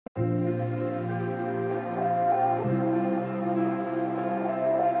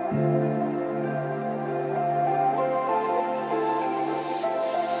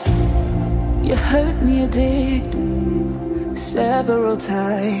hurt me, you did, several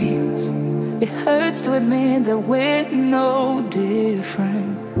times. It hurts to admit that we're no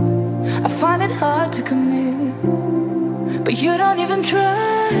different. I find it hard to commit, but you don't even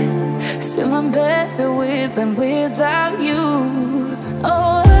try. Still I'm better with than without you.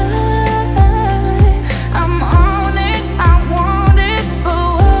 Oh, I'm on it, I want it, but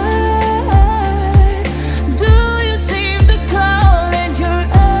why do you seem to call in your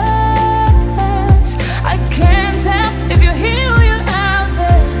eyes? I can't tell if you're here or you're out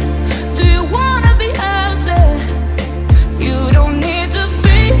there. Do you wanna be out there? You don't need to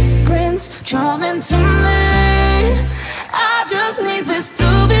be Prince Charming to me. I just need this to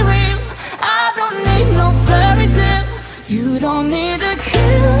be real. I don't need no fairy tale. You don't need to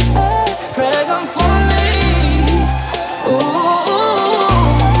kill a dragon for me. Ooh,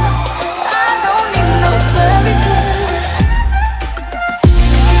 I don't need no fairy tale.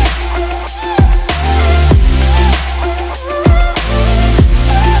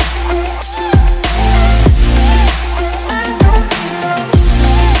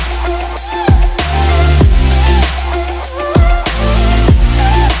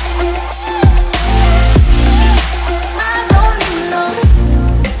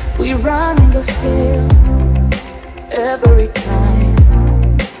 Still, every time,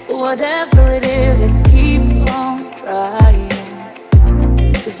 whatever it is, I keep on trying.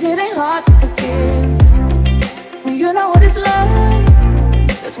 'Cause it ain't hard to forgive when you know what it's like.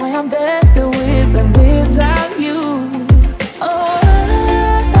 That's why I'm better with than without you. Oh,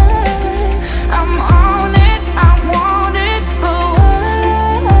 I'm on it, I want it, but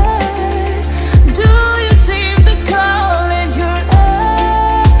why do you seem to call in your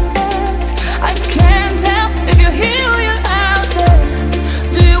eyes? I can't tell if you're here or you're out there.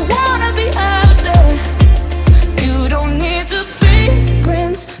 Do you wanna be out there? You don't need to be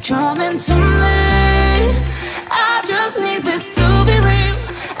Prince Charming to me. I just need this to be real.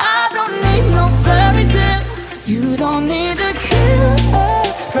 I don't need no fairy tale. You don't need to kill a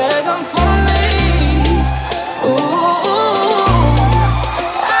dragon for me. Ooh,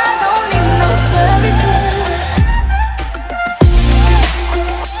 I don't need no fairy tale.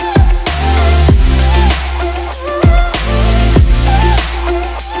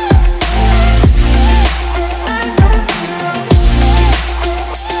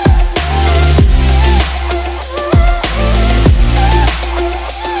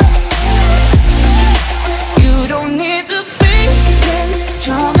 You don't need to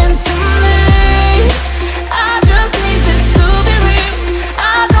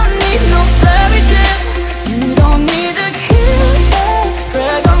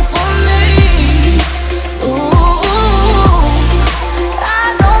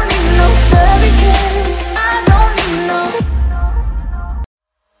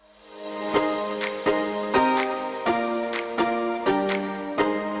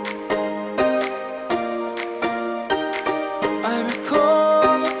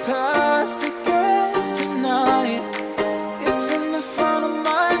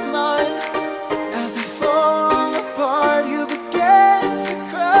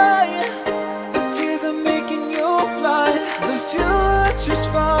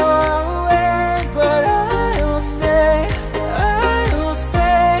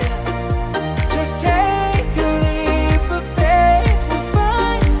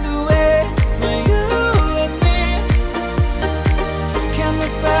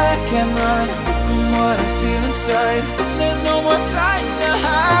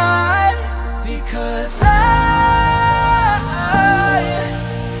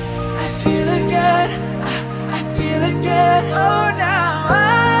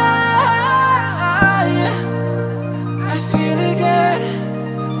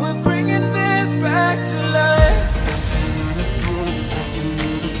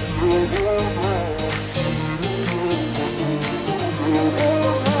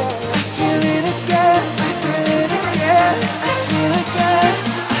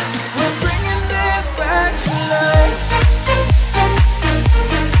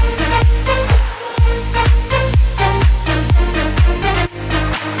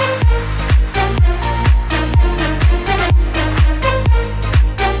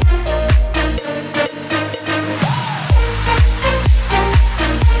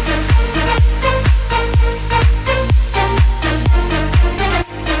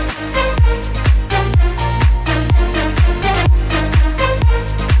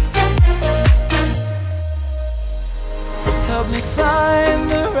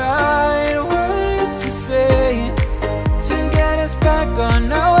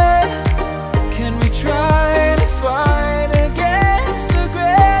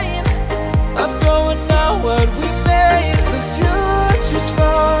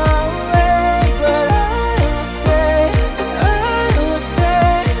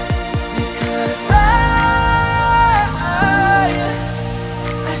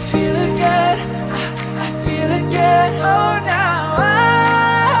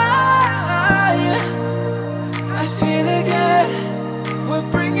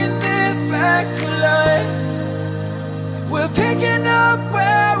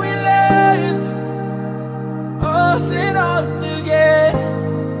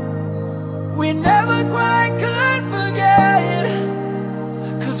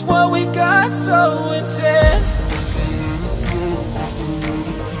heart so intense. I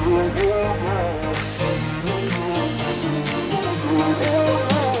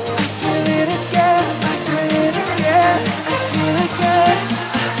feel it again, I feel it again, I feel it again.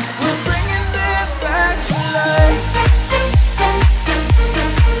 We're bringing this back to life.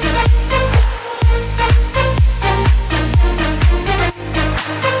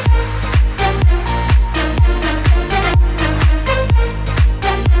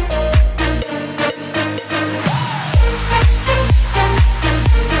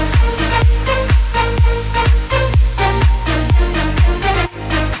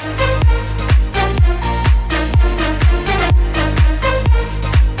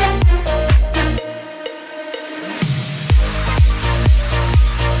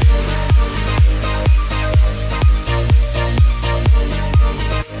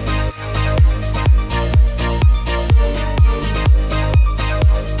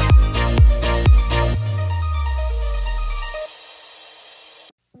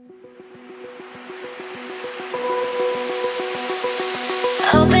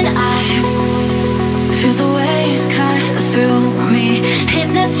 Open eye, feel the waves cut through me,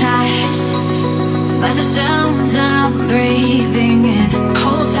 hypnotized by the sounds I'm breathing in.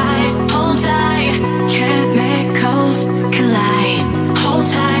 Hold tight, chemicals collide. Hold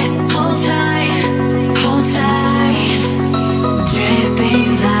tight, hold tight, hold tight.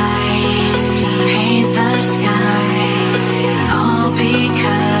 Dripping lights paint the skies, all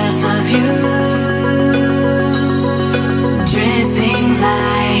because of you. Dripping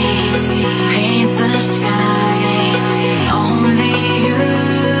lights paint the skies, only you.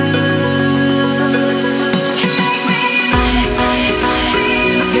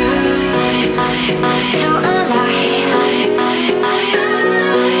 So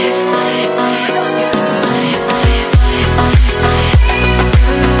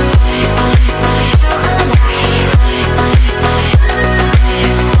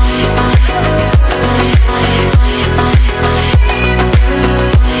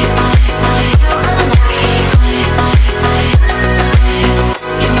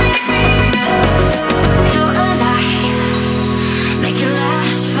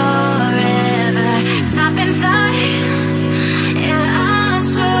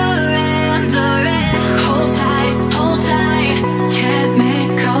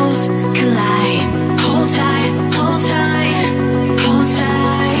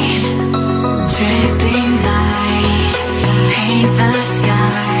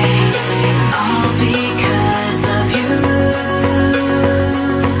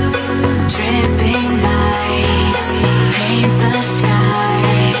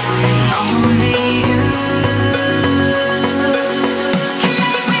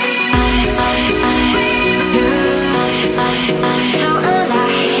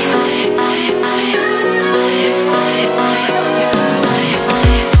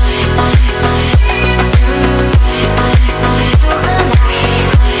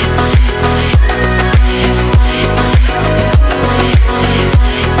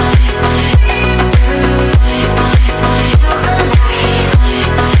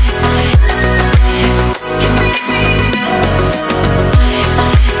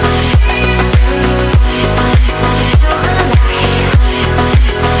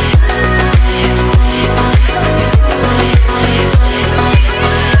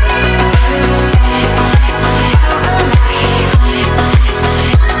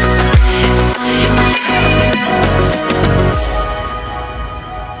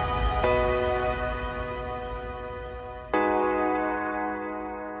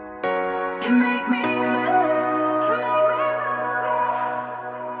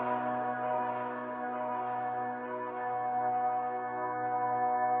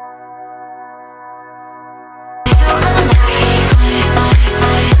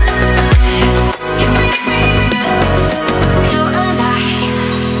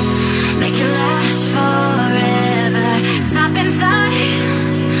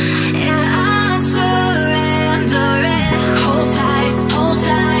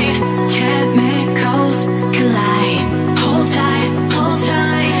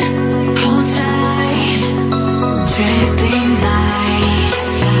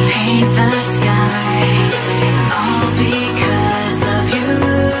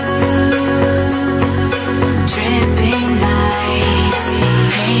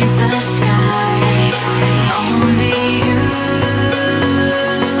the skies, only you.